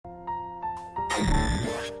Good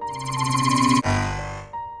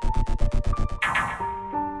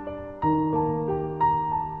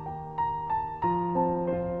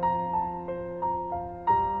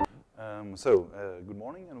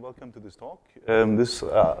morning and welcome to this talk.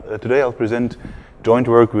 Today I'll present joint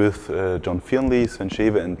work with John Fearnley, Sven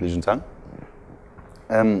Schewe, and Lijun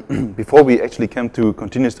Zhang. Before we actually come to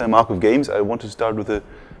continuous time Markov games, I want to start with a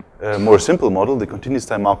more simple model, the continuous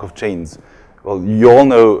time Markov chains. Well, you all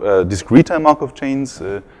know discrete time Markov chains,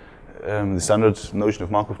 the standard notion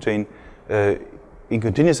of Markov chain. In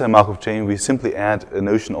continuous time Markov chain, we simply add a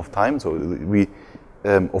notion of time, so we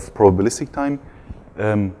of probabilistic time.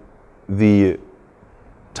 The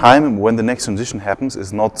time when the next transition happens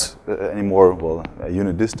is not anymore, well, a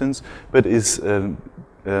unit distance, but is,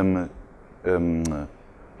 but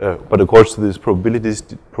according to this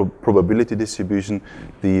probability distribution,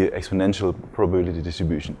 the exponential probability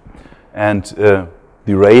distribution. And the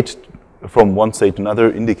rate from one state to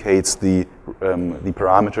another indicates the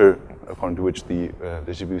parameter according to which the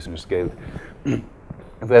distribution is scaled. We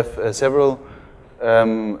have several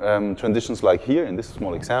transitions like here in this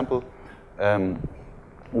small example.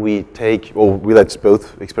 We let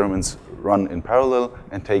both experiments run in parallel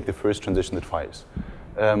and take the first transition that fires.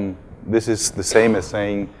 This is the same as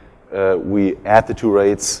saying we add the two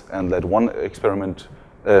rates and let one experiment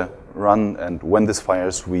run, and when this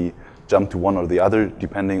fires, we jump to one or the other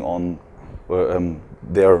depending on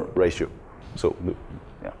their ratio. So,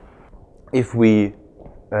 yeah. If we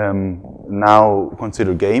now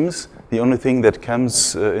consider games, the only thing that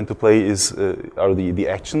comes into play are the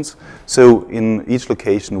actions. So in each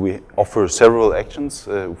location we offer several actions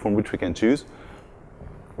from which we can choose,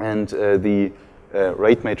 and the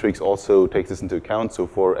rate matrix also takes this into account. So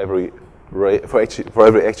for every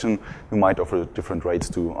action we might offer different rates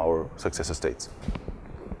to our successor states.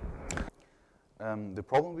 The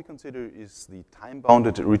problem we consider is the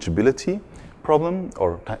time-bounded reachability problem,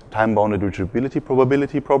 or time-bounded reachability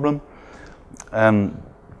probability problem. And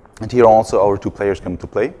here also our two players come to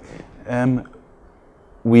play.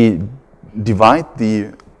 We divide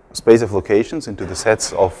the space of locations into the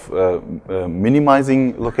sets of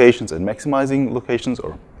minimizing locations and maximizing locations,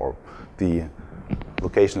 or the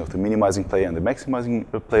location of the minimizing player and the maximizing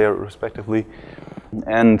player respectively.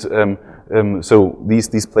 And so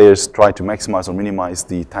these players try to maximize or minimize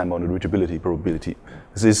the time-bounded reachability probability.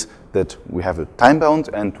 This is that we have a time bound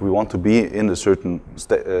and we want to be in a certain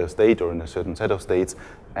state or in a certain set of states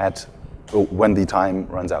when the time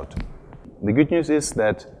runs out. The good news is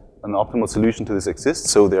that an optimal solution to this exists,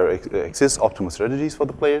 so there exist optimal strategies for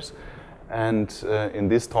the players. And in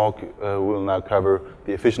this talk, we'll now cover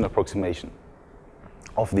the efficient approximation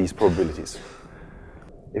of these probabilities.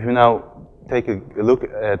 If we now take a look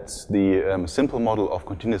at the simple model of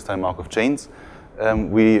continuous time Markov chains,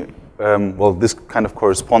 well, this kind of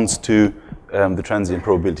corresponds to the transient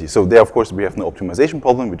probability. So there, of course, we have no optimization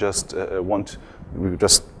problem. We just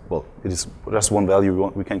well, it is just one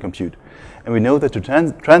value we can compute. And we know that the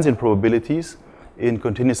transient probabilities in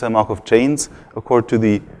continuous time Markov chains accord to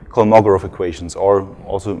the Kolmogorov equations, or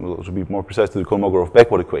also, to be more precise, to the Kolmogorov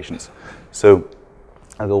backward equations. So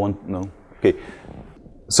I'll go on. No, okay.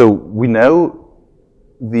 So we know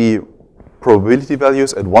the probability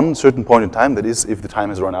values at one certain point in time, that is, if the time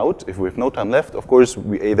has run out. If we have no time left, of course,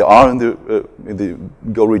 we either are in the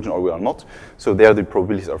goal region or we are not. So there the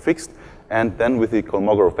probabilities are fixed. And then with the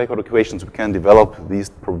Kolmogorov backward equations, we can develop these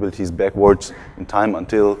probabilities backwards in time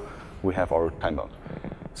until we have our time bound.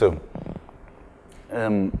 So,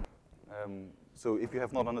 so if you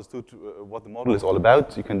have not understood what the model is all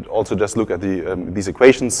about, you can also just look at these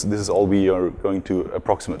equations. This is all we are going to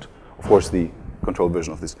approximate. Of course, the control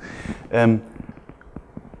version of this.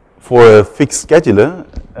 For a fixed scheduler,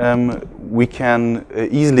 we can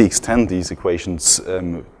easily extend these equations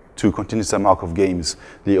to continuous time Markov games.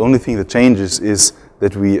 The only thing that changes is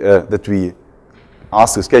that we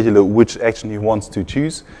ask the scheduler which action he wants to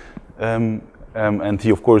choose, and he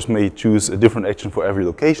of course may choose a different action for every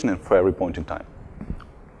location and for every point in time.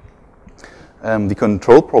 The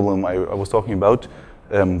control problem I was talking about,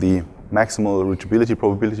 the maximal reachability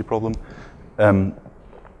probability problem,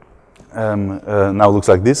 now looks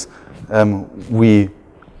like this.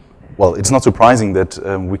 Well, it's not surprising that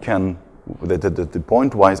we can that the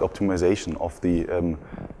point-wise optimization of the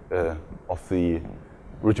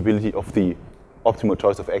reachability of the optimal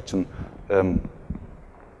choice of action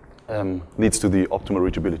leads to the optimal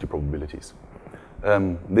reachability probabilities.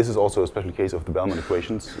 This is also a special case of the Bellman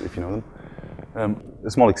equations, if you know them.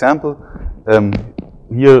 A small example.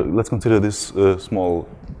 Here, let's consider this small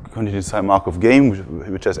continuous time Markov game,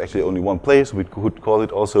 which has actually only one player, so we could call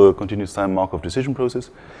it also a continuous time Markov decision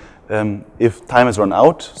process. If time has run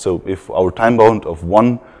out, so if our time bound of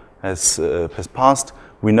 1 has passed,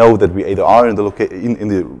 we know that we either are in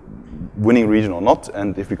the winning region or not.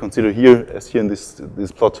 And if we consider here, as here in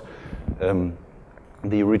this plot, the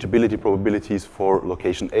reachability probabilities for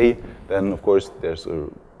location A, then of course there's a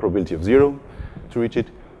probability of 0 to reach it.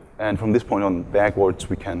 And from this point on backwards,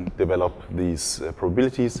 we can develop these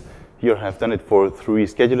probabilities. Here I have done it for 3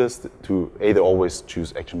 schedulers to either always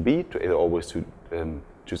choose action B, to either always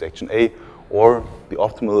choose action A, or the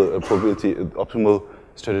optimal optimal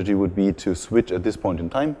strategy would be to switch at this point in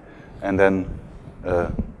time, and then,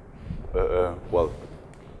 well,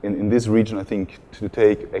 in this region, I think to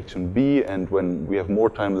take action B, and when we have more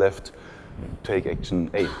time left, take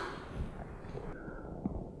action A.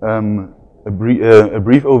 A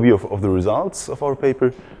brief overview of the results of our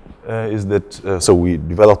paper is that, so we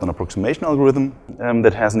developed an approximation algorithm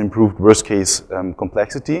that has an improved worst-case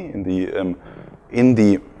complexity in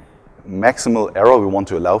the maximal error we want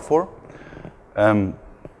to allow for.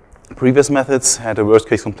 Previous methods had a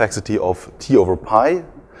worst-case complexity of t over pi,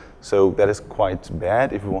 so that is quite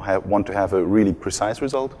bad if we want to have a really precise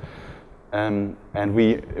result. And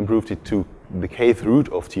we improved it to the kth root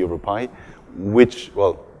of t over pi, which,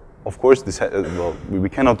 well, of course, we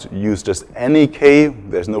cannot use just any k,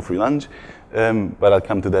 there's no free lunch, but I'll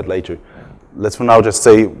come to that later. Let's for now just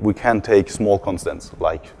say we can take small constants,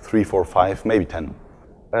 like 3, 4, 5, maybe 10.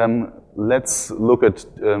 Let's look at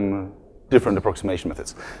different approximation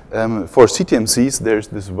methods. For CTMCs, there's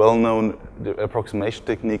this well-known approximation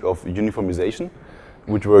technique of uniformization,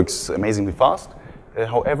 which works amazingly fast.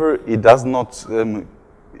 However, it does not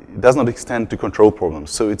extend to control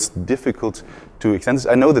problems, so it's difficult to extend this.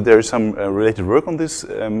 I know that there is some related work on this.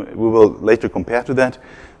 We will later compare to that,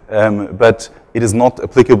 but it is not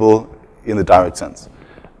applicable in the direct sense.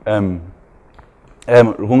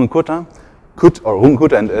 Runge-Kutta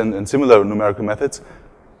and similar numerical methods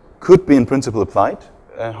could be in principle applied.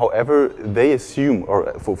 However, they assume,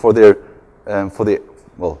 or for their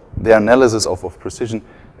analysis of precision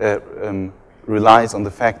relies on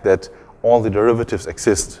the fact that all the derivatives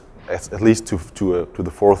exist, at least to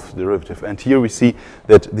the 4th derivative. And here we see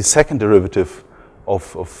that the 2nd derivative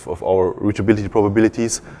of our reachability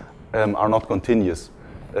probabilities are not continuous.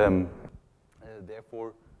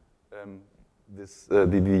 Therefore,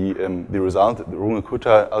 the result the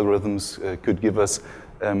Runge-Kutta algorithms could give us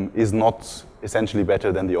is not essentially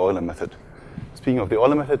better than the Euler method. Speaking of the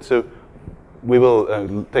Euler method, so we will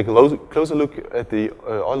take a closer look at the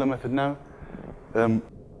Euler method now.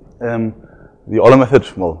 The Euler method,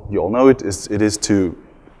 well, you all know it is to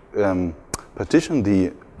partition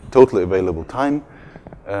the total available time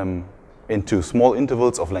into small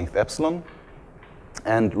intervals of length epsilon,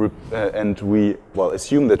 and we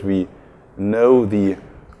assume that we know the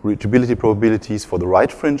reachability probabilities for the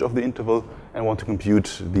right fringe of the interval and want to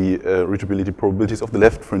compute the reachability probabilities of the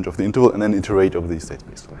left fringe of the interval and then iterate over the state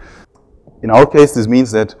space. In our case, this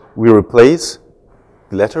means that we replace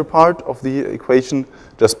the latter part of the equation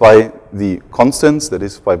just by the constants, that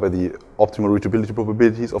is by the optimal reachability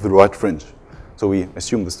probabilities of the right fringe. So we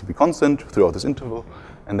assume this to be constant throughout this interval,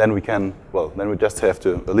 and then we can, then we just have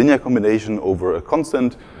a linear combination over a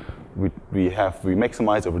constant. We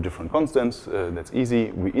maximize over different constants, that's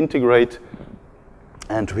easy. We integrate,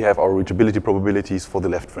 and we have our reachability probabilities for the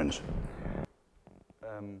left fringe.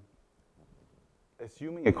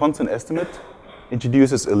 Assuming a constant estimate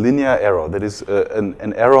introduces a linear error, that is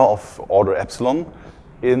an error of order epsilon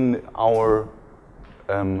in our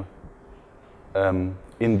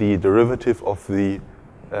in the derivative of the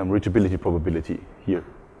reachability probability here.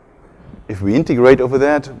 If we integrate over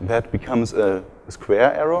that, that becomes a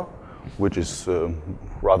square error, which is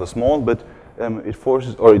rather small, but it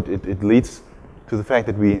forces, or it leads to the fact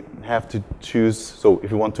that we have to choose. So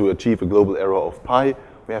if we want to achieve a global error of pi,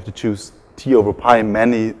 we have to choose t over pi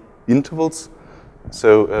many intervals.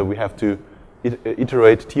 So we have to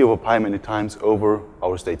iterate t over pi many times over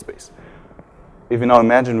our state space. If we now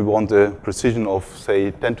imagine we want a precision of,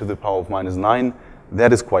 say, 10 to the power of minus 9,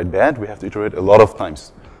 that is quite bad. We have to iterate a lot of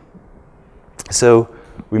times. So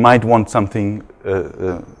we might want something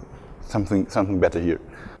something better here.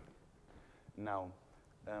 Now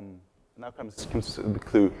comes the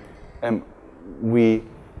clue.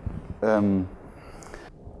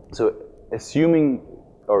 So assuming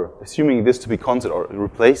this to be constant, or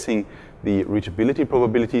replacing the reachability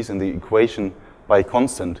probabilities in the equation by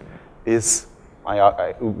constant, is,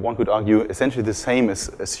 one could argue, essentially the same as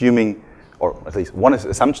assuming, or at least one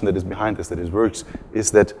assumption that is behind this, works,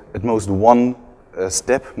 is that at most one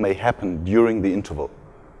step may happen during the interval.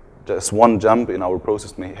 just one jump in our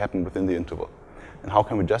process may happen within the interval. And how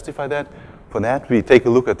can we justify that? For that, we take a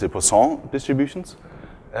look at the Poisson distributions.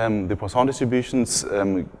 The Poisson distributions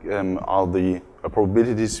are the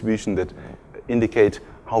probability distribution that indicate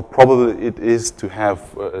how probable it is to have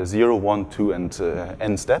 0, 1, 2, and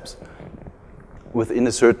n steps within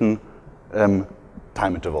a certain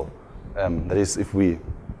time interval. That is, if we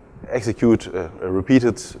execute a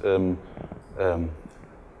repeated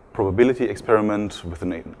probability experiment with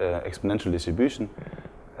an exponential distribution,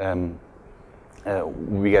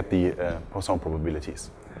 we get the Poisson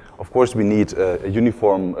probabilities. Of course, we need a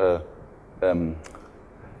uniform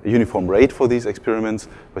rate for these experiments,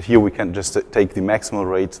 but here we can just take the maximal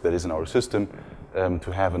rate that is in our system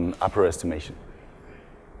to have an upper estimation.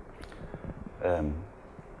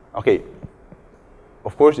 Okay.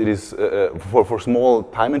 Of course, it is for small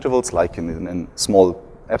time intervals, like in a small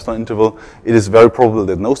epsilon interval, it is very probable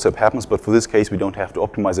that no step happens, but for this case, we don't have to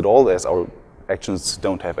optimize at all, as our actions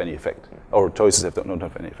don't have any effect. Our choices don't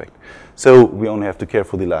have any effect. So we only have to care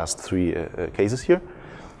for the last three cases here.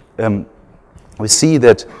 We see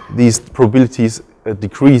that these probabilities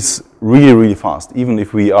decrease really, really fast, even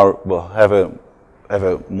if we are, well, have a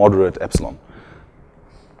moderate epsilon.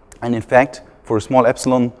 And in fact, for a small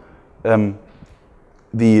epsilon,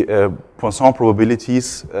 the Poisson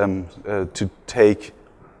probabilities to take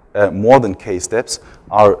more than k steps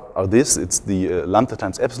are this. It's the lambda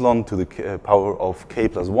times epsilon to the power of k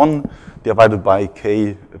plus 1 divided by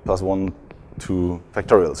k plus 1 to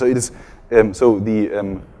factorial. So it is so the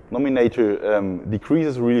nominator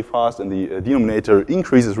decreases really fast and the denominator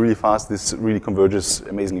increases really fast. This really converges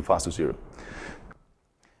amazingly fast to 0.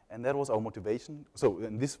 And that was our motivation. So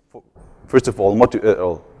this, first of all,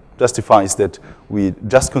 justifies that we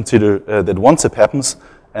just consider that one step happens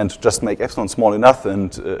and just make epsilon small enough,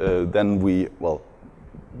 and then we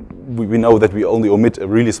know that we only omit a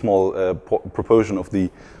really small proportion of the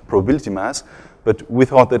probability mass. But we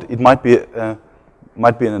thought that it might be an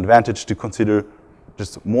advantage to consider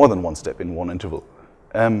just more than one step in one interval.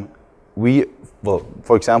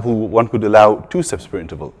 For example, one could allow 2 steps per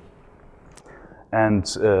interval. And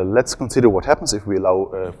let's consider what happens if we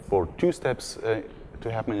allow for 2 steps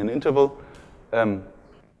to happen in an interval.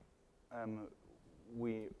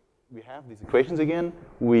 We have these equations again.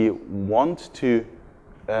 We want to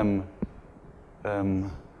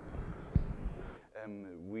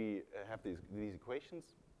we have these equations,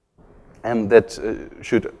 and that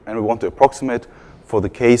and we want to approximate for the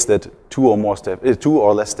case that 2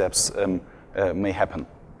 or less steps may happen.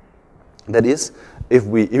 That is,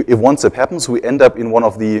 if one step happens, we end up in one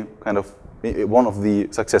of the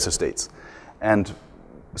successor states, and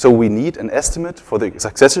so we need an estimate for the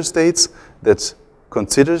successor states that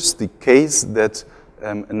considers the case that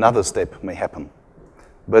another step may happen.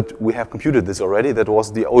 But we have computed this already. That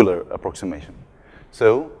was the Euler approximation.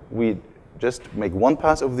 So we just make one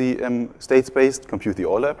pass of the state space, compute the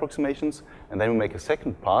Euler approximations, and then we make a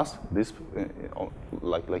second pass, this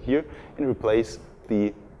like here, and replace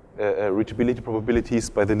the reachability probabilities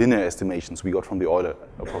by the linear estimations we got from the Euler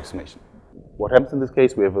approximation. What happens in this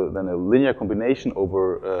case? We have then a linear combination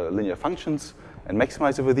over linear functions and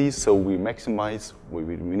maximize over these. So we maximize, we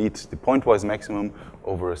need the pointwise maximum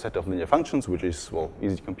over a set of linear functions, which is, well,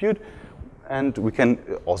 easy to compute. And we can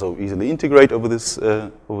also easily integrate over this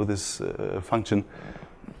function.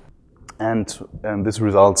 And this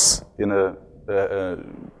results in a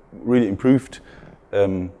really improved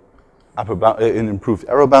improved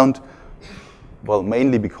error bound. Well,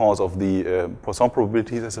 mainly because of the Poisson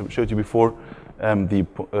probabilities, as I showed you before.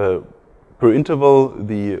 Per interval,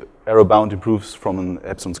 the error bound improves from an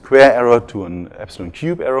epsilon square error to an epsilon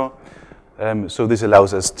cube error. So this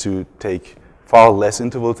allows us to take far less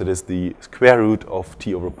intervals, that is the square root of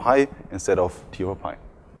t over pi instead of t over pi.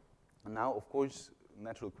 And now, of course, the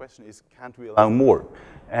natural question is, can't we allow more?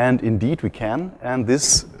 And indeed we can, and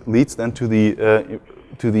this leads then to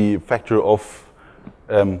the factor of,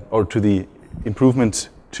 or to the improvement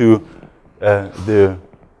to the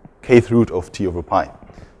kth root of t over pi,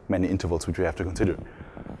 many intervals which we have to consider.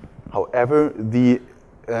 However, the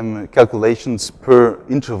calculations per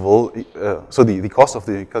interval, so the cost of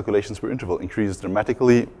the calculations per interval increases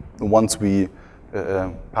dramatically once we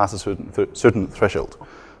pass a certain threshold.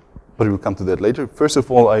 But we'll come to that later. First of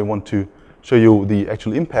all, I want to show you the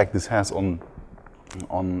actual impact this has on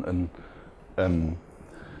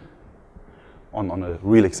a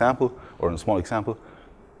real example, or a small example.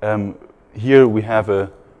 Here we have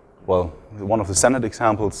one of the standard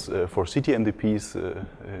examples for CT-MDPs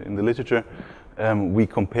in the literature. We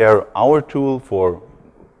compare our tool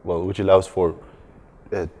which allows for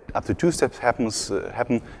up to 2 steps happen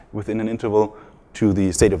within an interval, to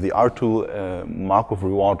the state-of-the-art tool, Markov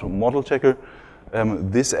reward model checker.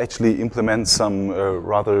 This actually implements some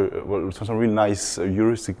some really nice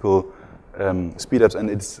heuristical speedups, and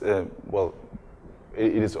it's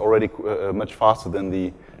it is already much faster than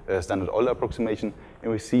the standard Euler approximation.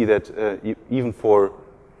 And we see that even for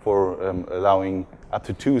allowing up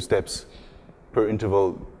to 2 steps per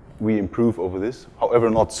interval, we improve over this. However,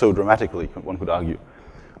 not so dramatically, one could argue.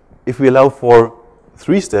 If we allow for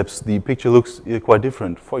 3 steps, the picture looks quite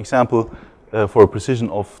different. For example, for a precision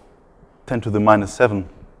of 10 to the minus 7,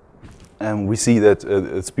 we see that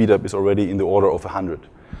speedup is already in the order of 100.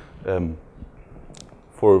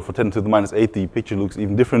 For 10 to the minus 8, the picture looks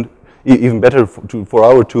even different, even better for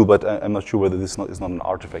our tool, but I'm not sure whether this is not an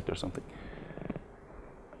artifact or something.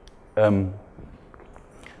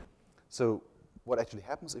 So what actually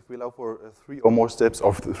happens if we allow for 3 or more steps,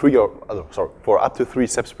 or for up to 3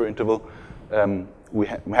 steps per interval, we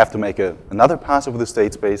have to make another pass over the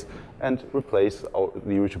state space and replace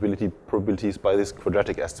the reachability probabilities by this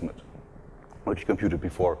quadratic estimate, which we computed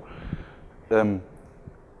before.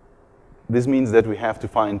 This means that we have to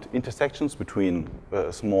find intersections between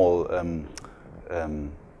small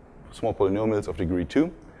polynomials of degree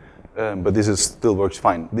 2, but this still works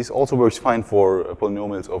fine. This also works fine for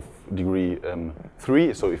polynomials of degree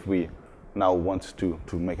 3, so if we now want to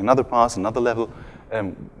make another pass, another level,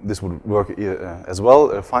 this would work as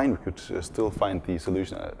well fine. We could still find the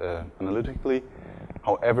solution analytically.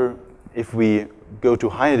 However, if we go to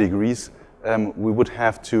higher degrees, we would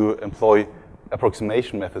have to employ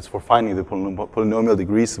approximation methods for finding the polynomial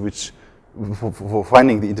degrees, which for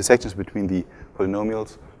finding the intersections between the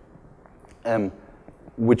polynomials,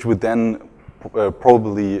 which would then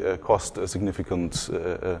probably cost a significant,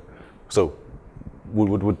 so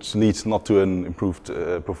would lead not to an improved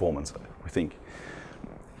performance, we think.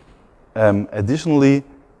 Additionally,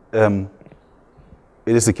 it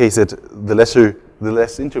is the case that the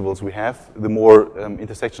less intervals we have, the more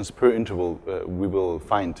intersections per interval we will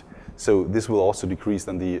find. So this will also decrease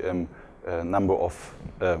then the number of,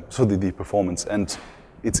 the performance. And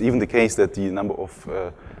it's even the case that the number of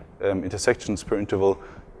intersections per interval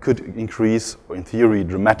could increase, or in theory,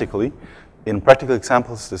 dramatically. In practical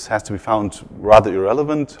examples, this has to be found rather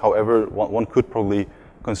irrelevant. However, one could probably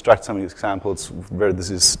construct some examples where this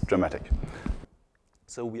is dramatic.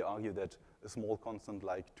 So we argue that a small constant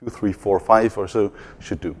like 2, 3, 4, 5 or so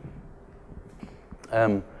should do.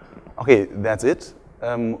 Okay, that's it.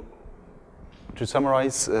 To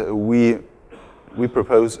summarize, we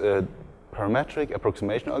propose a parametric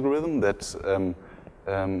approximation algorithm that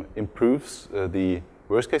improves the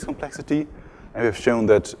worst-case complexity, and we have shown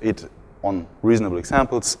that it, on reasonable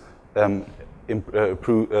examples,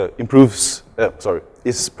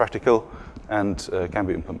 is practical and can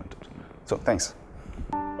be implemented. So, thanks.